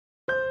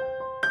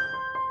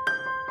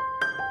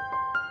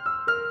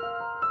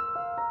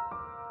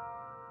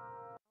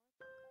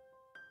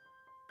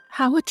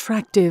How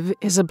attractive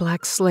is a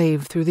black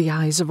slave through the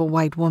eyes of a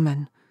white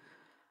woman?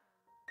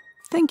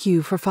 Thank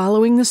you for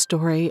following the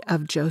story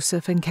of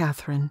Joseph and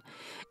Catherine,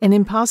 an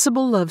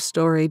impossible love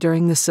story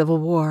during the Civil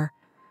War.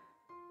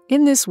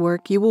 In this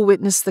work, you will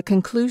witness the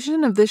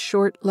conclusion of this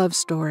short love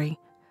story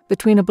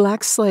between a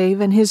black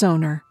slave and his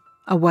owner,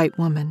 a white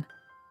woman.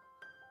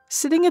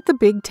 Sitting at the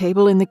big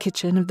table in the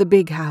kitchen of the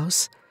big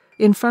house,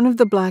 in front of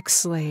the black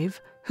slave,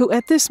 who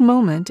at this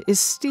moment is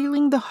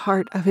stealing the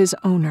heart of his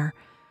owner,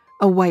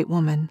 a white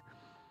woman.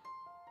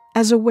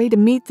 As a way to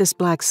meet this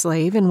black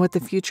slave and what the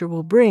future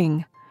will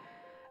bring,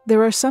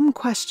 there are some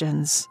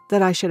questions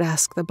that I should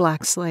ask the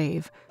black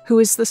slave, who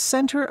is the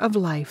center of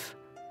life,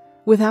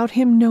 without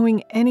him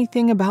knowing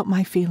anything about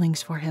my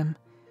feelings for him.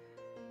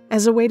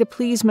 As a way to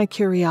please my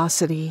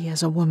curiosity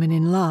as a woman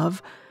in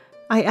love,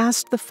 I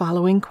asked the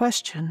following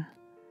question.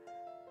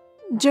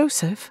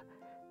 Joseph,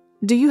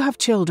 do you have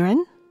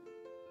children?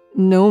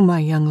 No, my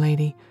young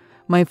lady.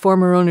 My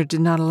former owner did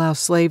not allow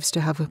slaves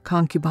to have a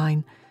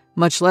concubine,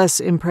 much less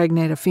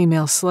impregnate a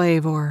female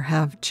slave or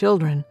have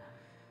children.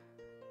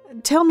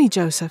 Tell me,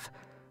 Joseph,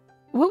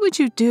 what would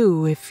you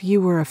do if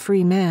you were a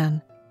free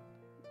man?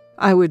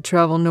 I would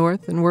travel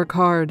north and work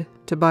hard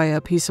to buy a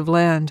piece of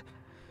land,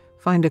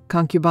 find a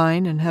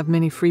concubine, and have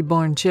many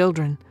free-born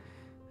children.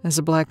 As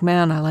a black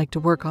man, I like to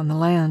work on the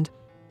land.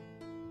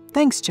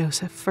 Thanks,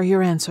 Joseph, for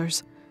your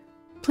answers.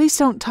 Please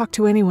don't talk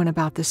to anyone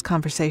about this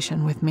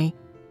conversation with me.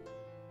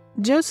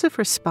 Joseph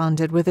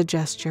responded with a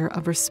gesture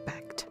of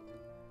respect.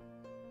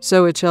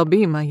 So it shall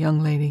be, my young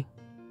lady.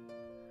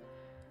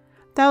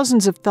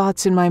 Thousands of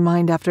thoughts in my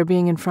mind after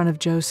being in front of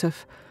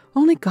Joseph.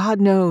 Only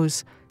God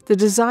knows the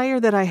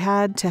desire that I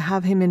had to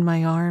have him in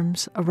my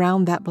arms,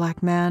 around that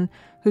black man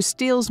who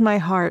steals my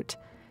heart,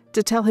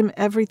 to tell him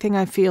everything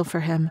I feel for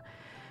him.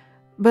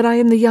 But I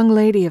am the young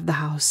lady of the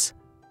house.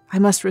 I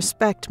must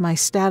respect my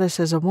status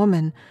as a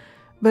woman,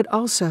 but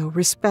also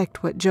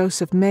respect what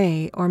Joseph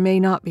may or may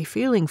not be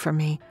feeling for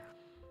me,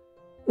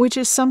 which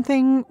is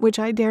something which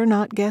I dare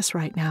not guess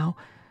right now,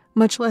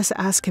 much less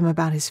ask him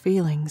about his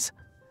feelings,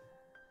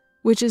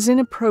 which is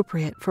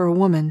inappropriate for a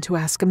woman to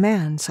ask a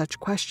man such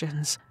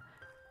questions.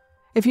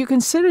 If you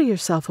consider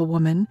yourself a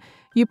woman,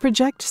 you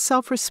project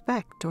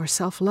self-respect or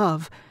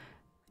self-love,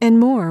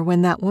 and more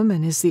when that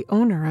woman is the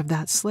owner of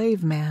that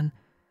slave man.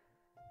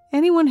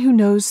 Anyone who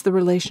knows the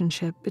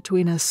relationship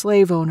between a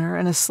slave owner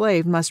and a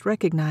slave must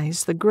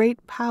recognize the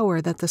great power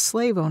that the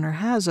slave owner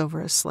has over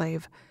a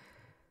slave.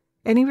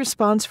 Any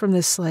response from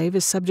this slave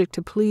is subject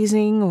to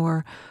pleasing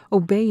or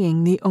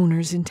obeying the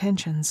owner's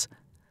intentions.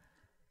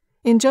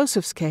 In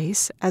Joseph's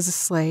case, as a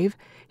slave,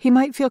 he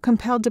might feel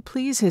compelled to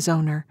please his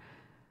owner.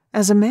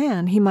 As a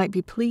man, he might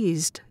be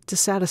pleased to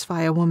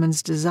satisfy a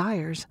woman's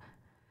desires.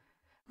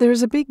 There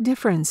is a big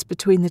difference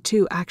between the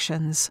two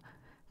actions.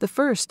 The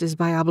first is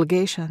by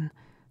obligation.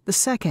 The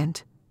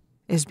second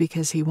is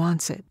because he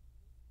wants it.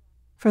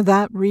 For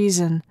that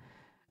reason,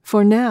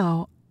 for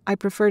now, I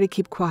prefer to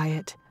keep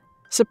quiet,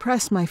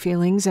 suppress my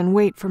feelings, and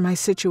wait for my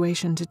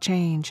situation to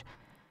change,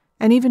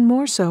 and even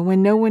more so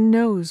when no one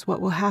knows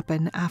what will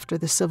happen after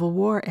the Civil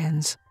War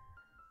ends.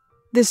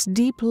 This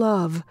deep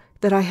love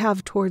that I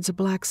have towards a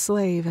black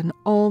slave and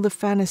all the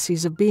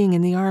fantasies of being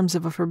in the arms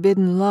of a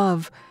forbidden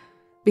love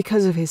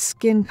because of his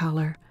skin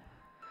color,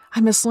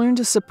 I must learn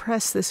to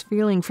suppress this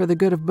feeling for the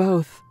good of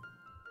both.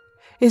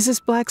 Is this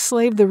black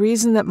slave the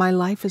reason that my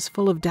life is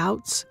full of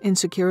doubts,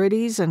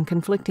 insecurities, and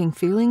conflicting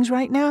feelings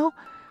right now?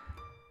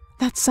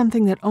 That's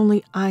something that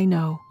only I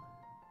know,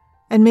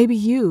 and maybe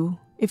you,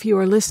 if you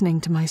are listening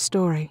to my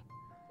story.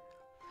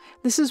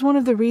 This is one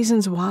of the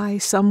reasons why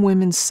some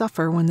women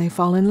suffer when they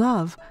fall in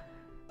love,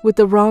 with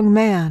the wrong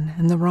man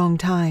and the wrong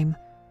time.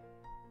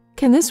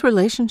 Can this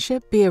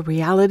relationship be a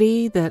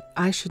reality that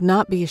I should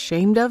not be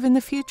ashamed of in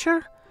the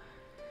future?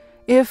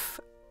 If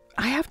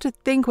I have to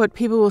think what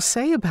people will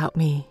say about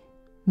me,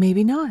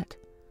 maybe not.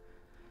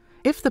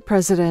 If the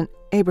President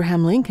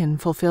Abraham Lincoln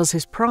fulfills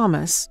his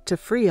promise to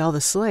free all the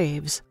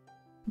slaves,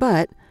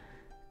 but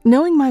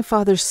knowing my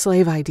father's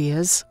slave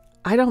ideas,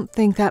 I don't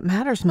think that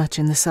matters much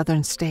in the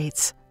southern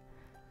states.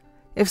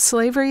 If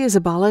slavery is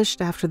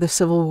abolished after the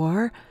Civil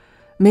War,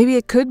 maybe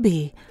it could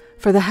be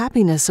for the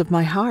happiness of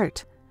my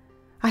heart.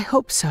 I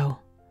hope so.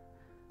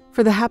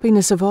 For the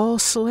happiness of all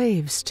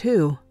slaves,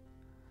 too.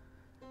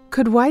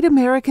 Could white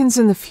Americans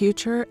in the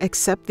future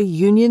accept the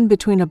union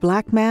between a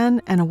black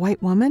man and a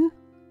white woman?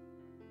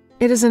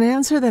 It is an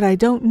answer that I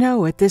don't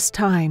know at this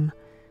time,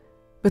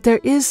 but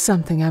there is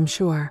something I'm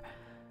sure.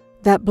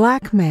 That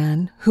black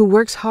man who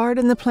works hard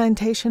in the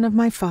plantation of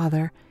my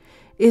father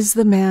is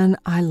the man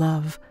I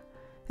love,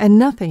 and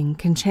nothing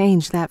can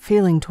change that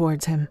feeling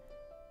towards him.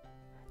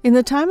 In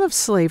the time of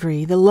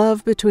slavery, the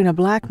love between a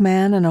black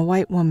man and a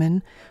white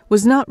woman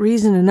was not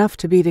reason enough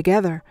to be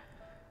together.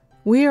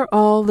 We are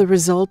all the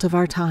result of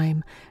our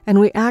time, and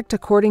we act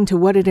according to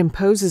what it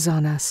imposes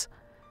on us,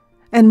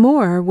 and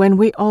more when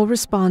we all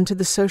respond to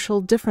the social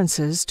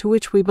differences to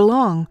which we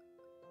belong.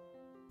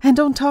 And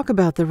don't talk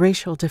about the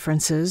racial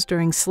differences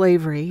during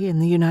slavery in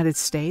the United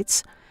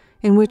States.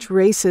 in which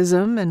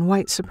racism and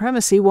white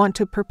supremacy want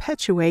to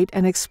perpetuate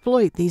and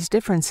exploit these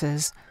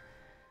differences.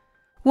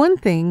 One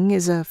thing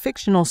is a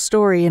fictional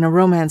story in a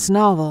romance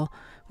novel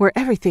where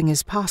everything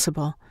is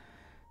possible,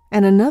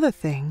 and another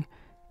thing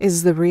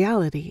is the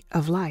reality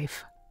of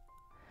life.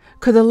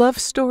 Could the love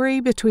story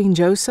between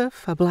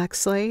Joseph, a black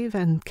slave,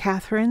 and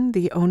Catherine,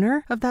 the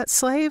owner of that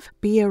slave,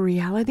 be a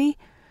reality?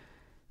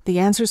 The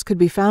answers could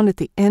be found at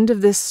the end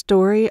of this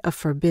story of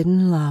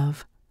forbidden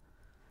love.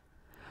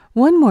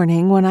 One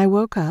morning when I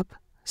woke up,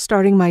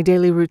 starting my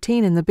daily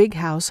routine in the big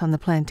house on the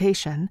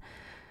plantation,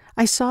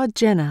 I saw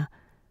Jenna,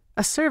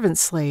 a servant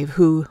slave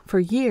who, for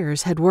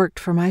years, had worked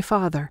for my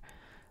father,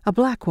 a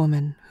black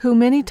woman who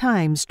many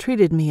times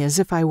treated me as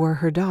if I were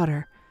her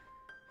daughter.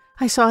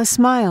 I saw a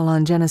smile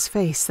on Jenna's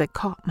face that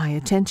caught my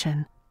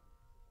attention.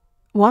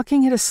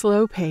 Walking at a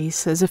slow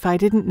pace as if I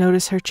didn't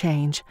notice her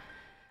change,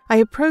 I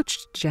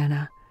approached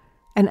Jenna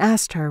and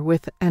asked her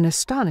with an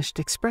astonished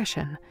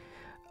expression,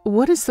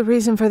 "What is the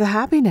reason for the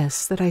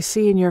happiness that I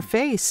see in your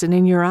face and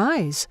in your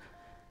eyes?"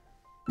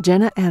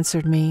 Jenna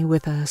answered me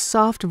with a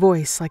soft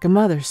voice like a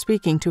mother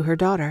speaking to her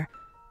daughter.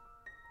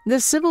 "The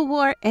Civil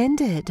War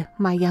ended,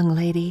 my young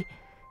lady.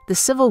 The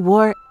Civil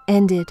War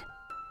ended."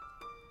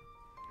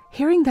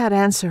 Hearing that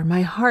answer,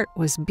 my heart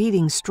was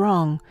beating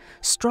stronger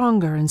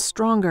and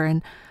stronger,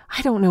 and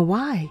I don't know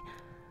why.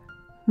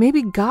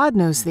 Maybe God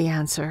knows the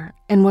answer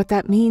and what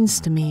that means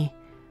to me.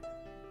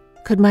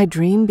 Could my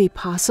dream be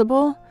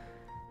possible?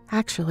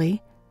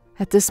 Actually,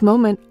 at this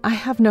moment, I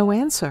have no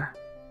answer.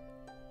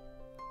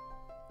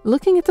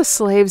 Looking at the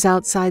slaves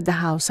outside the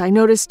house, I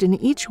noticed in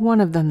each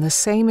one of them the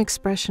same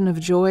expression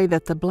of joy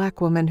that the black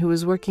woman who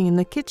was working in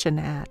the kitchen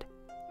had,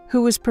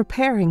 who was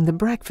preparing the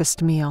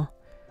breakfast meal.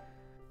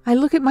 I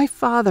look at my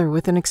father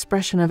with an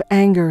expression of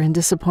anger and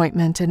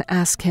disappointment and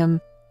ask him,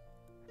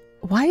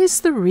 "Why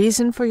is the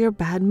reason for your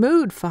bad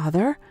mood,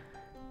 Father?"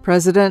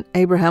 "President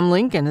Abraham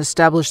Lincoln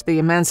established the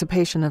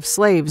emancipation of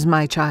slaves,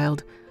 my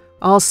child.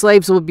 All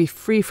slaves will be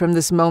free from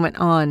this moment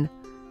on.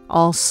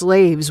 All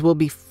slaves will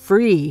be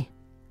free."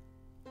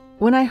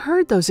 When I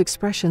heard those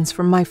expressions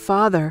from my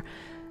father,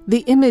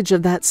 the image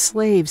of that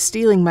slave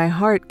stealing my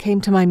heart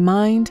came to my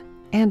mind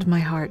and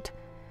my heart.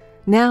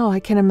 Now I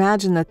can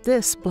imagine that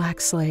this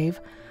black slave,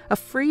 a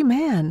free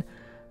man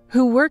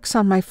who works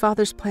on my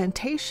father's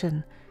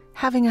plantation,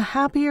 having a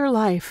happier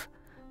life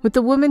with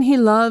the woman he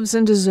loves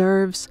and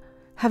deserves,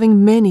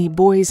 having many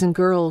boys and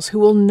girls who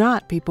will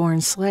not be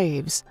born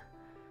slaves.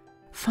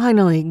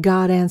 Finally,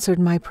 God answered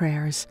my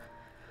prayers,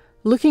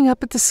 looking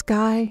up at the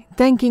sky,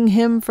 thanking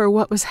him for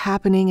what was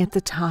happening at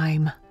the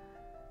time.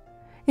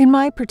 In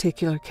my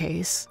particular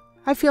case,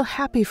 I feel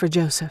happy for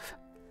Joseph.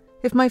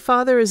 If my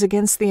father is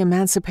against the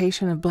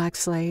emancipation of black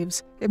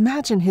slaves,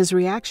 imagine his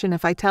reaction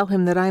if I tell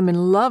him that I'm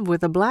in love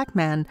with a black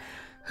man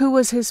who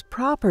was his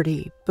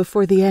property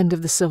before the end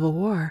of the Civil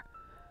War.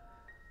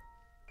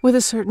 With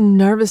a certain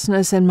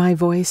nervousness in my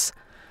voice,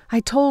 I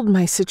told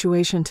my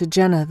situation to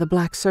Jenna, the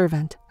black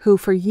servant, who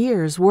for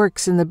years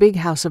works in the big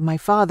house of my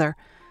father,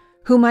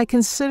 whom I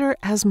consider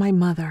as my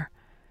mother,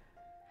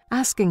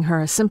 asking her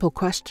a simple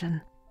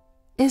question.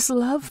 "Is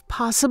love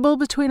possible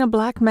between a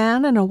black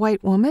man and a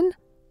white woman?"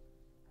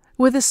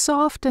 With a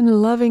soft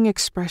and loving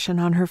expression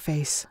on her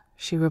face,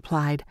 she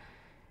replied,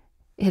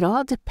 "It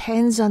all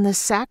depends on the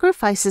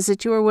sacrifices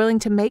that you are willing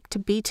to make to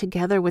be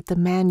together with the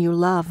man you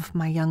love,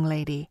 my young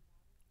lady."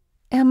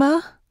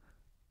 "Emma?"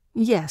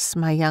 "Yes,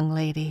 my young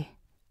lady."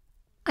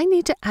 "I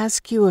need to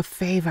ask you a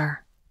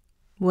favor."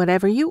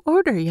 "Whatever you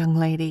order, young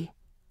lady."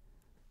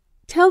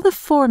 "Tell the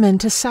foreman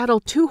to saddle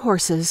 2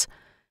 horses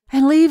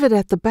and leave it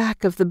at the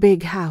back of the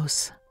big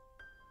house."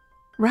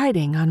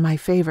 Riding on my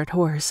favorite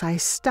horse, I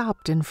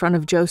stopped in front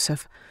of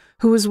Joseph,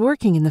 who was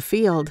working in the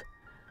field.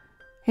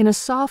 In a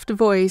soft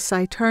voice,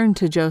 I turned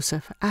to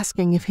Joseph,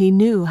 asking if he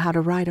knew how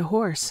to ride a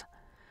horse.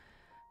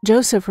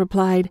 Joseph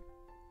replied,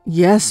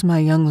 "Yes, my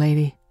young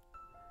lady."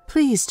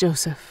 "Please,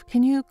 Joseph,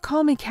 can you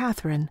call me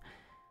Catherine?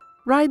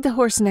 Ride the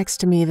horse next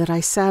to me that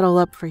I saddle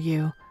up for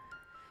you.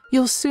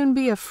 You'll soon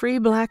be a free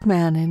black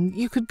man, and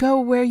you could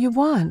go where you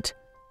want.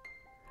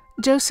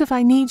 Joseph,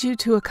 I need you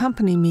to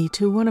accompany me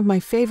to one of my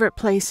favorite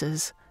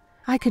places.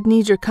 I could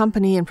need your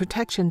company and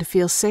protection to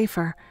feel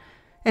safer,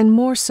 and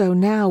more so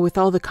now with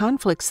all the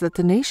conflicts that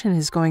the nation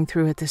is going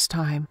through at this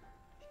time."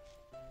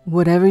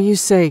 "Whatever you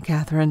say,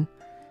 Catherine.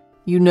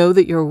 You know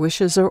that your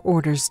wishes are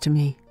orders to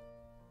me."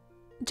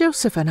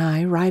 Joseph and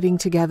I, riding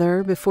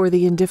together before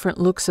the indifferent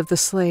looks of the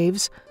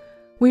slaves,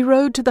 we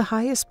rode to the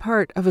highest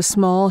part of a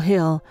small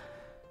hill,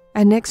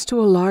 and next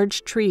to a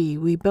large tree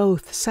we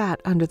both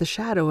sat under the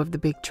shadow of the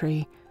big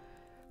tree,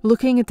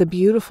 looking at the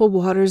beautiful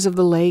waters of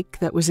the lake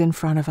that was in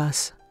front of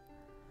us.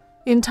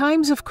 In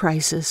times of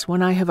crisis,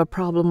 when I have a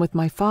problem with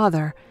my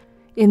father,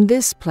 in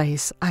this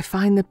place I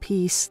find the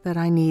peace that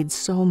I need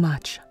so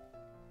much.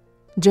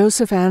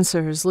 Joseph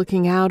answers,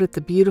 looking out at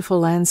the beautiful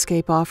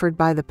landscape offered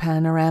by the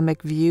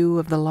panoramic view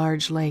of the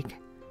large lake.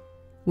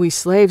 "We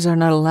slaves are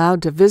not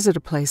allowed to visit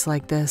a place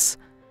like this,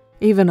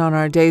 even on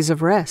our days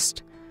of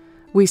rest.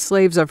 We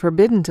slaves are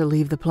forbidden to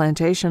leave the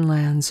plantation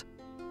lands."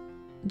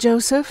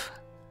 "Joseph?"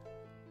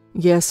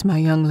 Yes, my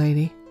young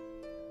lady.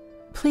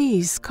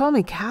 Please, call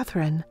me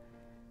Catherine.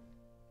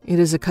 It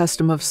is a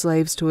custom of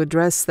slaves to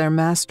address their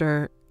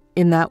master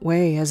in that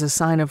way as a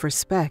sign of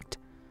respect.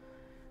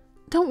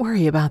 Don't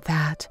worry about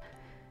that.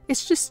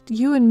 It's just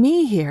you and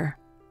me here.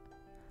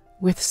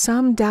 With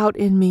some doubt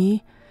in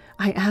me,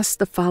 I asked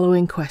the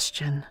following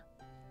question.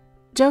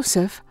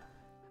 Joseph,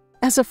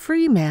 as a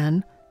free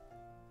man,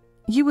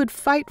 you would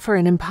fight for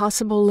an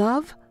impossible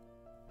love?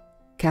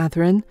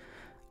 Catherine,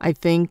 I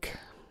think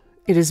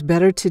it is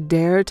better to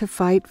dare to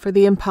fight for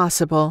the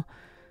impossible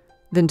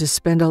than to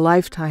spend a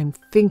lifetime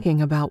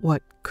thinking about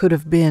what could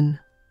have been.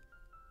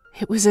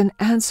 It was an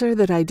answer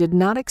that I did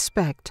not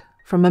expect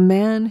from a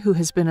man who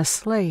has been a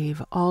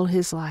slave all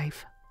his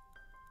life.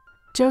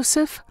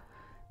 Joseph,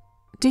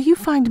 do you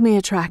find me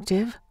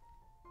attractive?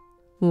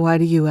 Why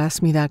do you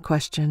ask me that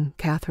question,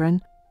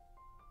 Catherine?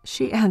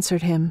 She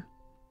answered him.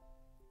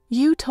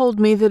 You told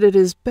me that it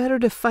is better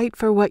to fight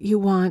for what you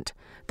want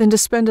than to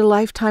spend a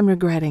lifetime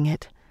regretting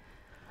it.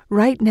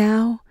 Right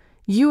now,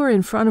 you are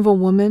in front of a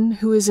woman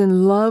who is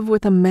in love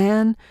with a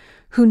man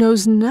who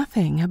knows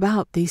nothing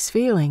about these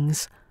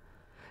feelings,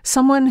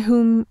 someone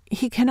whom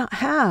he cannot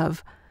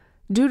have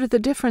due to the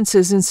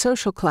differences in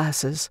social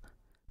classes,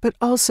 but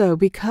also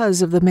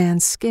because of the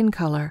man's skin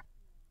color.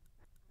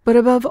 But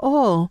above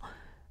all,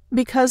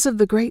 because of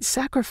the great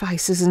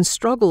sacrifices and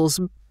struggles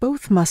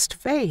both must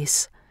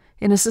face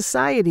in a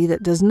society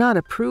that does not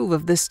approve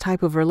of this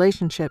type of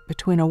relationship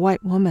between a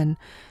white woman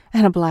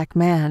and a black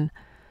man,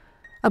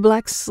 a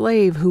black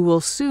slave who will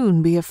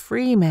soon be a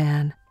free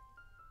man.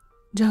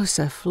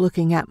 Joseph,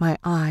 looking at my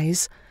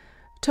eyes,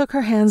 took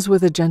her hands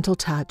with a gentle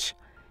touch,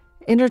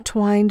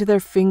 intertwined their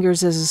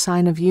fingers as a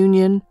sign of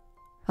union,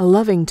 a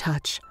loving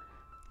touch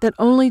that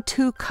only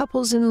two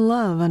couples in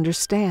love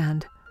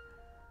understand.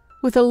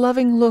 With a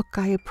loving look,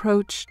 I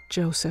approached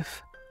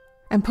Joseph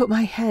and put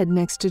my head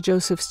next to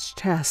Joseph's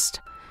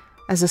chest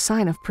as a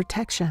sign of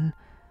protection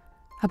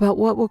about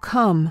what will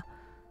come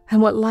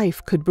and what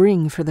life could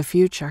bring for the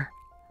future.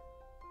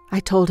 I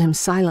told him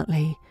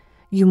silently,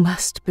 you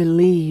must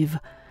believe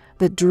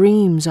that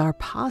dreams are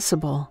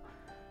possible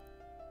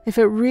if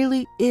it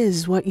really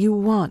is what you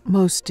want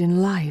most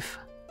in life.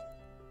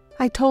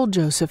 I told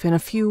Joseph in a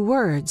few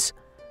words,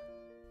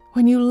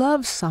 when you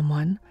love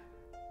someone,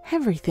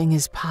 everything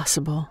is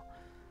possible,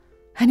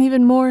 and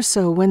even more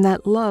so when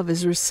that love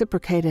is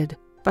reciprocated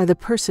by the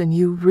person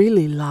you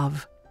really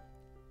love.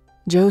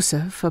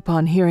 Joseph,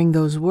 upon hearing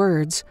those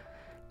words,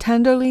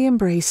 tenderly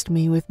embraced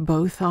me with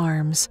both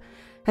arms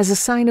as a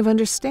sign of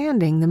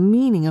understanding the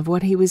meaning of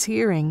what he was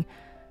hearing,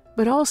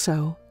 but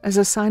also as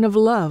a sign of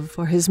love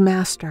for his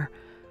master,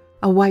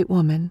 a white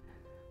woman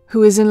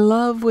who is in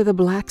love with a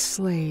black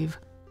slave.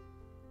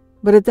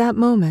 But at that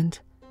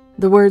moment,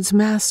 the words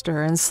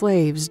master and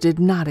slaves did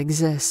not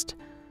exist.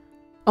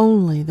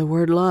 Only the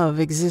word love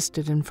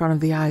existed in front of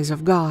the eyes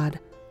of God.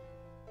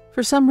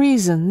 For some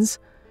reasons,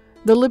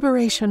 the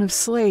liberation of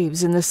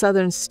slaves in the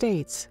southern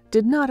states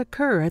did not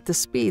occur at the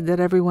speed that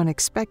everyone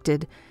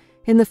expected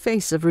in the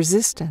face of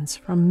resistance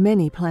from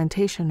many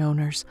plantation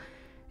owners,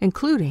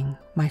 including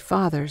my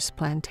father's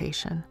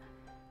plantation.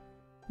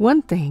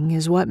 One thing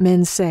is what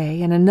men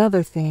say, and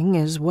another thing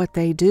is what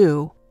they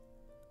do.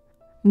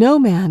 No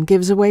man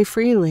gives away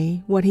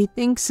freely what he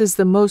thinks is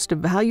the most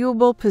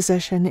valuable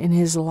possession in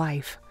his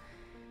life.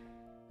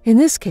 In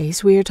this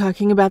case, we are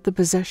talking about the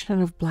possession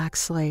of black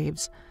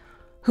slaves,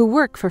 who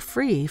work for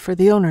free for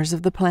the owners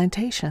of the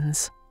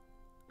plantations.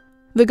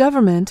 The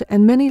government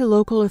and many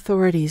local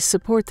authorities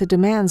support the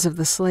demands of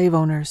the slave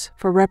owners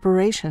for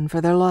reparation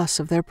for their loss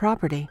of their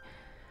property.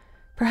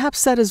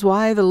 Perhaps that is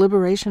why the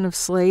liberation of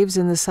slaves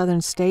in the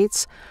southern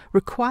states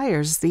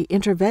requires the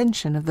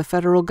intervention of the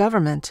federal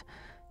government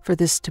for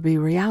this to be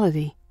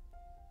reality.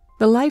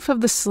 The life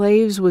of the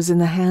slaves was in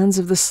the hands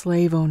of the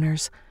slave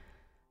owners,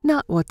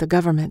 not what the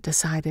government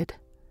decided.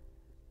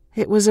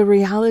 It was a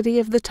reality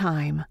of the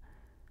time.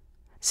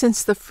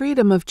 Since the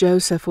freedom of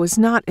Joseph was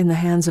not in the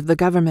hands of the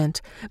government,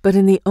 but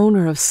in the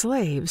owner of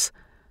slaves,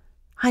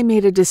 I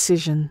made a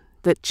decision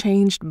that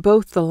changed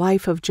both the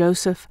life of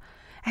Joseph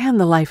and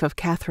the life of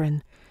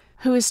Catherine,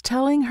 who is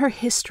telling her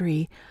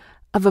history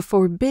of a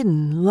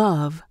forbidden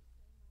love.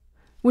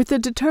 With the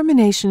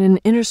determination and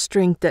inner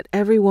strength that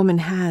every woman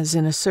has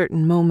in a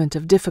certain moment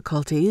of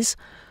difficulties,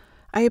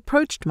 I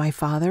approached my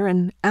father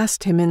and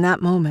asked him in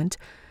that moment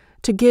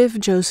to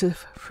give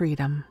Joseph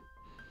freedom.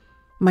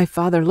 My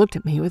father looked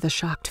at me with a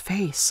shocked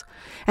face,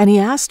 and he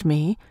asked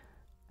me,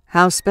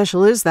 "How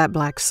special is that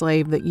black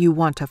slave that you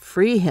want to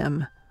free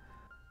him?"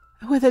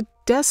 With a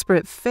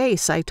desperate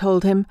face, I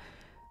told him,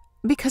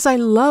 "Because I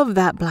love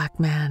that black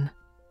man."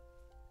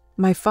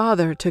 My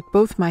father took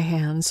both my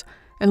hands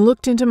and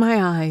looked into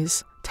my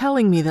eyes,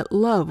 telling me that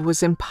love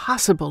was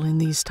impossible in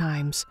these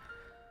times.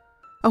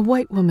 A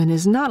white woman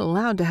is not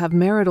allowed to have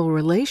marital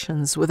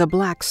relations with a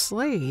black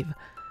slave.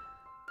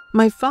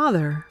 My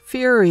father,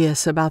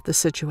 furious about the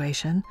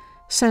situation,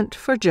 sent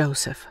for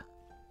Joseph.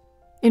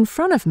 In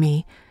front of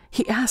me,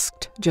 he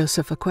asked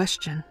Joseph a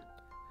question.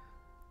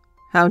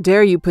 "How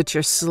dare you put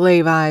your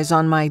slave eyes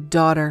on my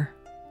daughter?"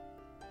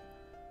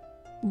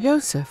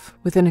 Joseph,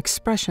 with an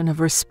expression of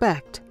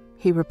respect,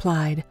 he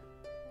replied,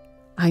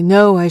 I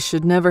know I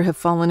should never have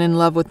fallen in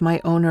love with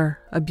my owner,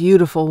 a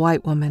beautiful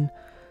white woman.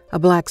 A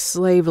black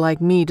slave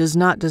like me does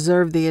not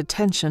deserve the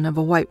attention of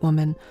a white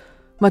woman,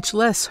 much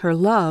less her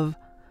love.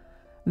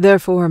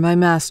 Therefore, my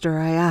master,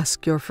 I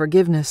ask your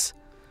forgiveness.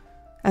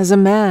 As a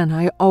man,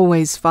 I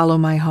always follow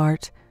my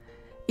heart,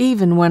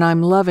 even when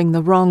I'm loving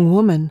the wrong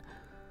woman.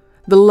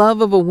 The love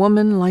of a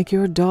woman like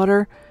your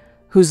daughter,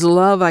 whose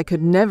love I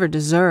could never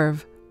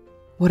deserve.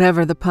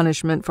 Whatever the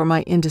punishment for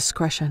my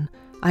indiscretion,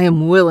 I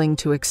am willing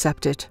to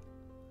accept it.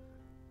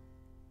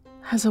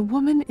 As a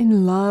woman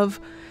in love,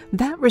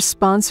 that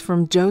response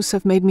from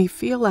Joseph made me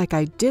feel like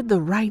I did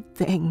the right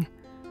thing.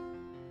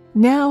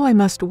 Now I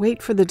must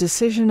wait for the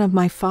decision of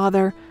my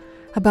father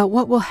about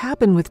what will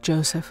happen with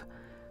Joseph,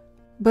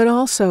 but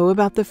also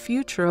about the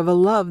future of a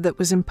love that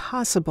was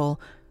impossible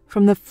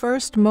from the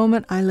first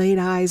moment I laid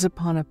eyes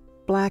upon a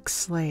black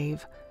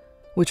slave,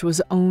 which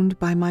was owned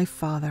by my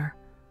father.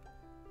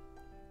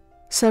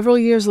 Several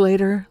years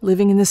later,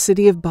 living in the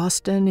city of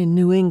Boston in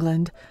New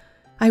England,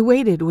 I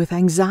waited with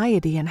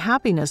anxiety and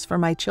happiness for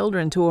my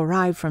children to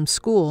arrive from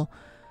school,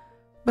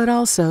 but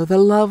also the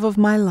love of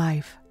my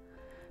life,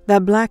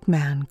 that black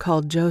man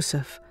called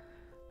Joseph,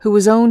 who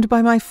was owned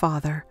by my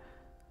father,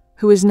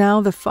 who is now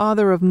the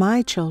father of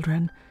my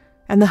children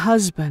and the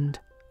husband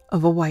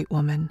of a white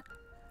woman.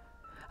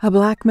 A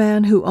black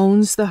man who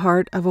owns the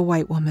heart of a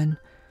white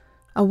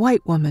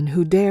woman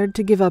who dared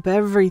to give up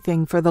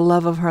everything for the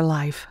love of her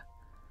life.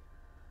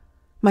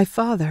 My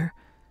father,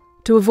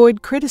 to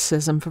avoid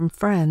criticism from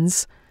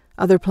friends,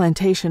 other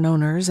plantation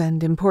owners,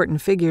 and important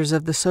figures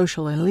of the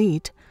social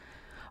elite,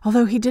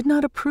 although he did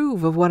not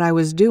approve of what I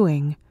was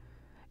doing,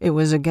 it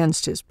was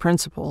against his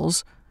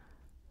principles,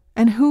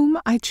 and whom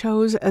I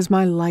chose as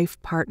my life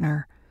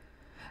partner,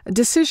 a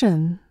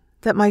decision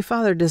that my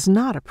father does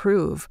not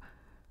approve.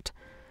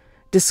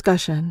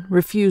 Discussion,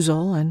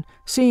 refusal, and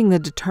seeing the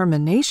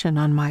determination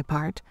on my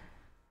part,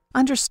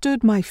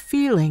 understood my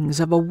feelings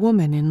of a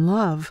woman in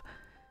love,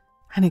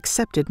 and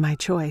accepted my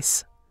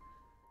choice.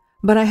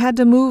 But I had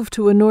to move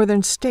to a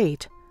northern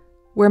state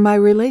where my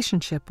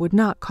relationship would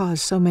not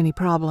cause so many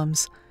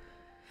problems.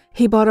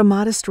 He bought a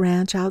modest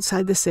ranch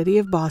outside the city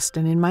of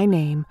Boston in my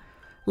name,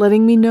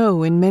 letting me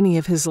know in many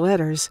of his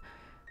letters,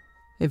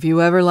 "If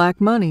you ever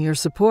lack money or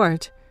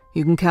support,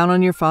 you can count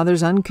on your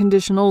father's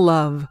unconditional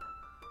love.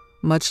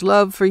 Much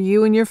love for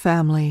you and your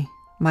family,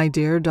 my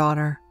dear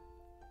daughter."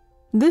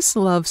 This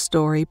love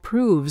story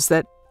proves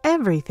that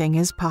everything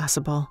is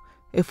possible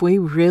if we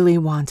really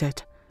want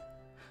it.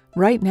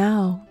 Right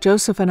now,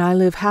 Joseph and I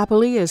live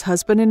happily as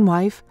husband and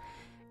wife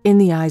in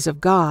the eyes of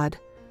God,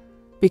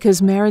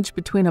 because marriage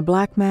between a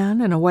black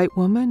man and a white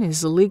woman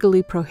is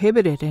legally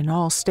prohibited in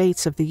all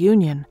states of the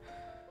Union.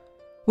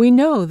 We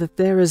know that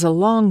there is a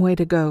long way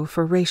to go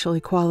for racial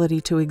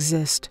equality to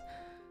exist,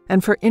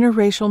 and for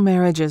interracial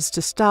marriages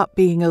to stop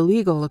being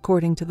illegal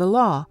according to the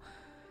law,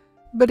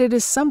 but it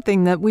is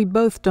something that we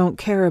both don't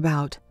care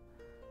about.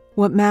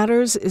 What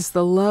matters is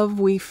the love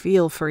we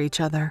feel for each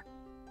other.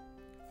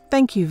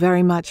 Thank you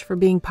very much for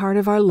being part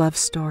of our love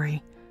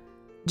story.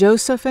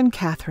 Joseph and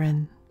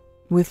Catherine,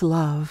 with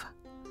love.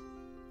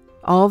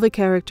 All the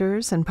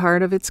characters and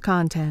part of its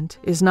content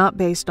is not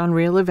based on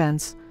real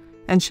events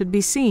and should be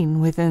seen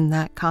within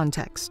that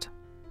context.